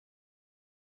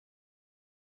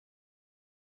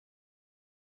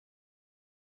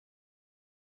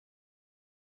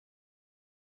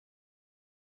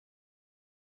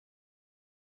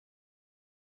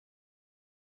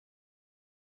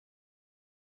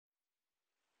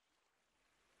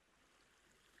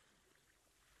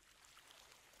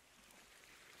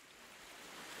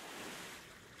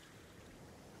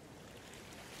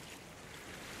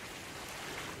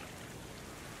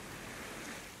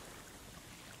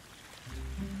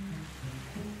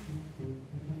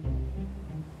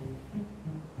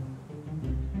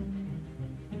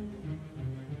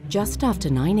Just after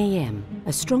 9 a.m.,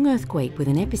 a strong earthquake with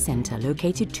an epicenter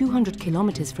located 200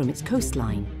 kilometers from its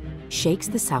coastline shakes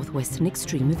the southwestern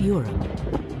extreme of Europe.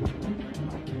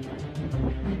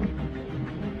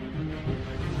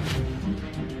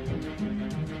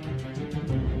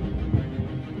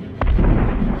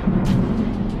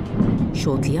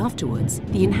 Shortly afterwards,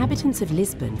 the inhabitants of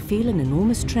Lisbon feel an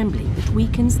enormous trembling that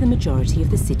weakens the majority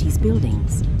of the city's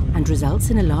buildings and results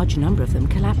in a large number of them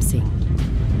collapsing.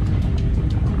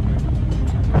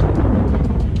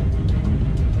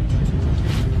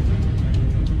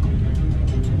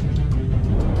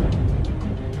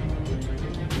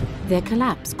 Their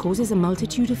collapse causes a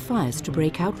multitude of fires to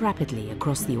break out rapidly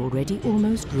across the already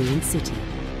almost ruined city.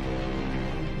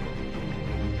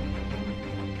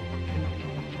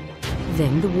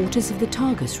 Then the waters of the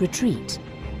Tagus retreat,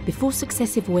 before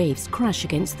successive waves crash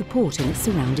against the port and its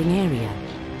surrounding area.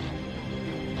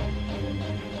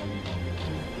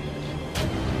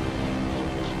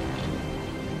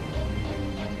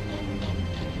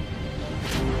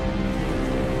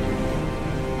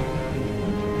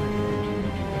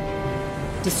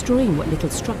 Destroying what little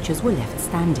structures were left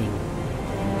standing.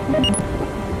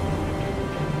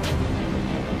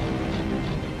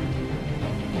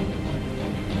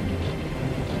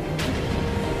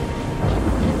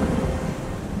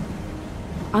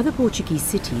 Other Portuguese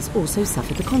cities also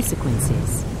suffer the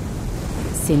consequences.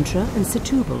 Sintra and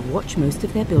Setúbal watch most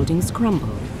of their buildings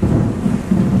crumble.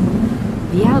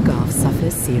 The Algarve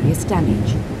suffers serious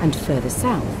damage, and further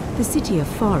south, the city of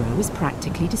Faro is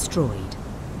practically destroyed.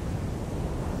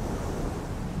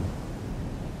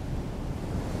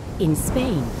 In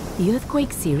Spain, the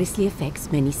earthquake seriously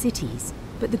affects many cities,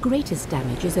 but the greatest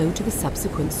damage is owed to the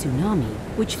subsequent tsunami,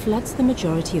 which floods the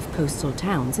majority of coastal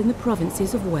towns in the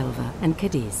provinces of Huelva and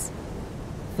Cadiz.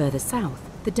 Further south,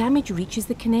 the damage reaches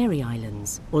the Canary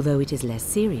Islands, although it is less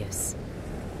serious.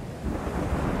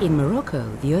 In Morocco,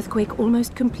 the earthquake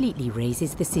almost completely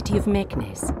razes the city of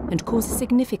Meknes and causes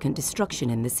significant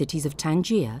destruction in the cities of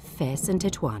Tangier, Fes and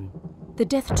Tetuan. The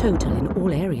death total in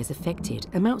all areas affected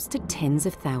amounts to tens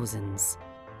of thousands.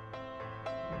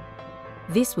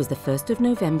 This was the 1st of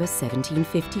November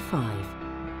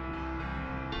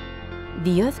 1755.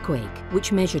 The earthquake,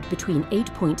 which measured between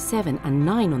 8.7 and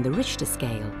 9 on the Richter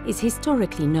scale, is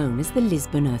historically known as the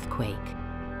Lisbon earthquake.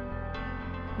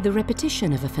 The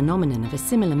repetition of a phenomenon of a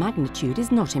similar magnitude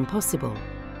is not impossible,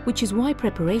 which is why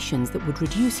preparations that would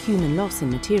reduce human loss and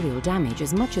material damage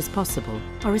as much as possible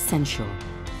are essential.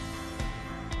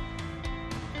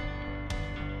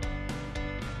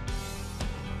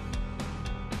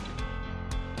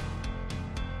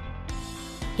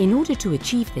 In order to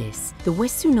achieve this, the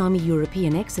Westsunami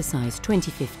European Exercise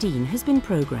 2015 has been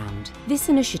programmed. This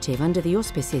initiative, under the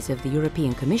auspices of the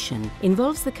European Commission,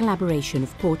 involves the collaboration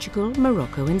of Portugal,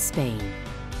 Morocco and Spain.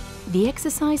 The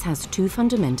exercise has two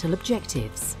fundamental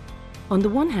objectives. On the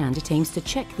one hand, it aims to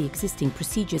check the existing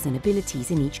procedures and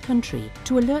abilities in each country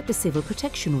to alert the civil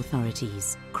protection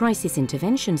authorities, crisis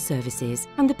intervention services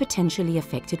and the potentially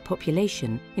affected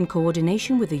population in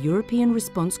coordination with the European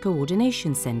Response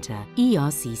Coordination Centre,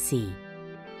 ERCC.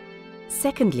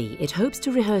 Secondly, it hopes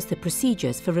to rehearse the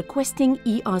procedures for requesting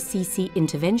ERCC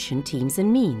intervention teams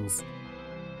and means,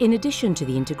 in addition to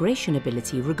the integration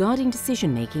ability regarding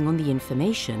decision-making on the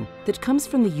information that comes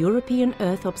from the European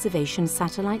Earth Observation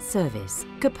Satellite Service,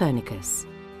 Copernicus.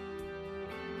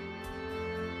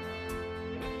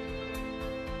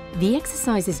 The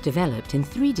exercise is developed in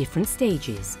 3 different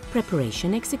stages: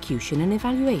 preparation, execution and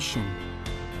evaluation.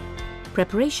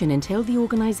 Preparation entailed the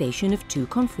organisation of 2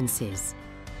 conferences.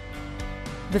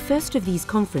 The first of these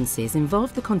conferences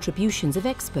involved the contributions of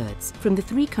experts from the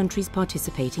 3 countries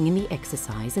participating in the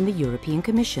exercise and the European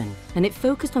Commission, and it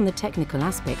focused on the technical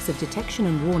aspects of detection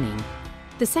and warning.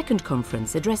 The second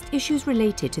conference addressed issues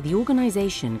related to the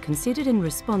organisation considered in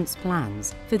response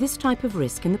plans for this type of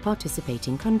risk in the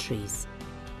participating countries.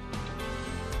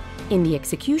 In the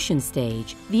execution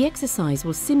stage, the exercise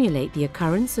will simulate the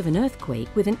occurrence of an earthquake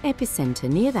with an epicenter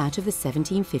near that of the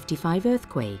 1755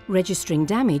 earthquake, registering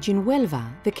damage in Huelva,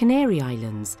 the Canary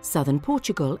Islands, southern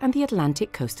Portugal and the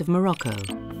Atlantic coast of Morocco.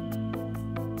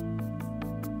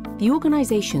 The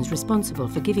organisations responsible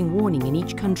for giving warning in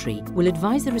each country will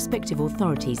advise the respective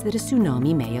authorities that a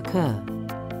tsunami may occur.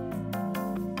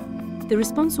 The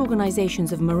response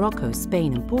organisations of Morocco,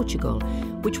 Spain and Portugal,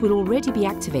 which will already be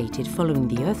activated following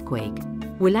the earthquake,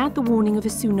 will add the warning of a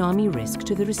tsunami risk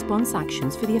to the response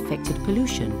actions for the affected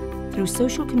pollution through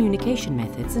social communication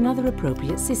methods and other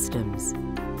appropriate systems.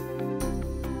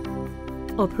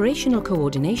 Operational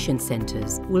coordination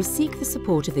centres will seek the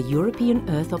support of the European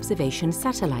Earth Observation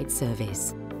Satellite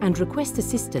Service, and request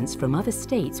assistance from other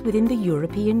states within the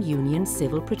European Union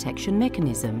Civil Protection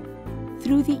Mechanism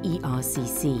through the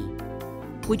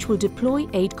ERCC, which will deploy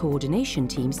aid coordination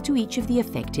teams to each of the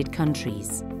affected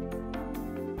countries.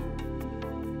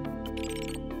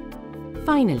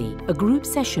 Finally, a group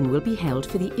session will be held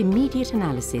for the immediate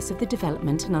analysis of the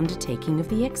development and undertaking of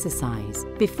the exercise,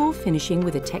 before finishing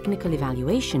with a technical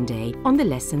evaluation day on the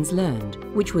lessons learned,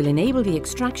 which will enable the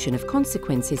extraction of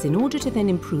consequences in order to then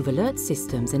improve alert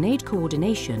systems and aid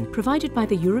coordination provided by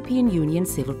the European Union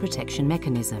Civil Protection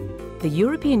Mechanism. The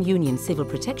European Union Civil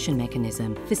Protection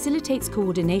Mechanism facilitates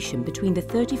coordination between the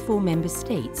 34 member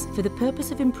states for the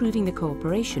purpose of improving the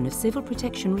cooperation of civil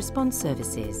protection response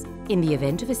services in the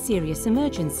event of a serious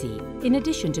emergency, in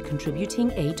addition to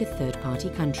contributing aid to third-party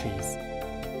countries.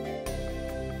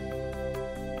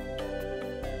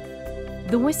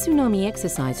 The Westsunami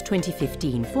Exercise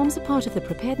 2015 forms a part of the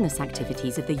preparedness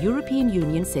activities of the European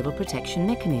Union Civil Protection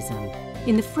Mechanism.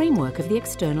 In the framework of the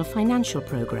external financial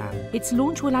programme, its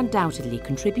launch will undoubtedly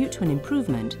contribute to an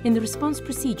improvement in the response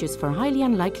procedures for a highly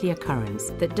unlikely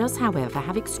occurrence that does, however,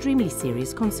 have extremely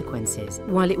serious consequences,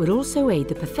 while it would also aid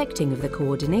the perfecting of the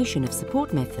coordination of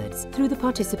support methods through the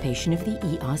participation of the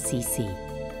ERCC.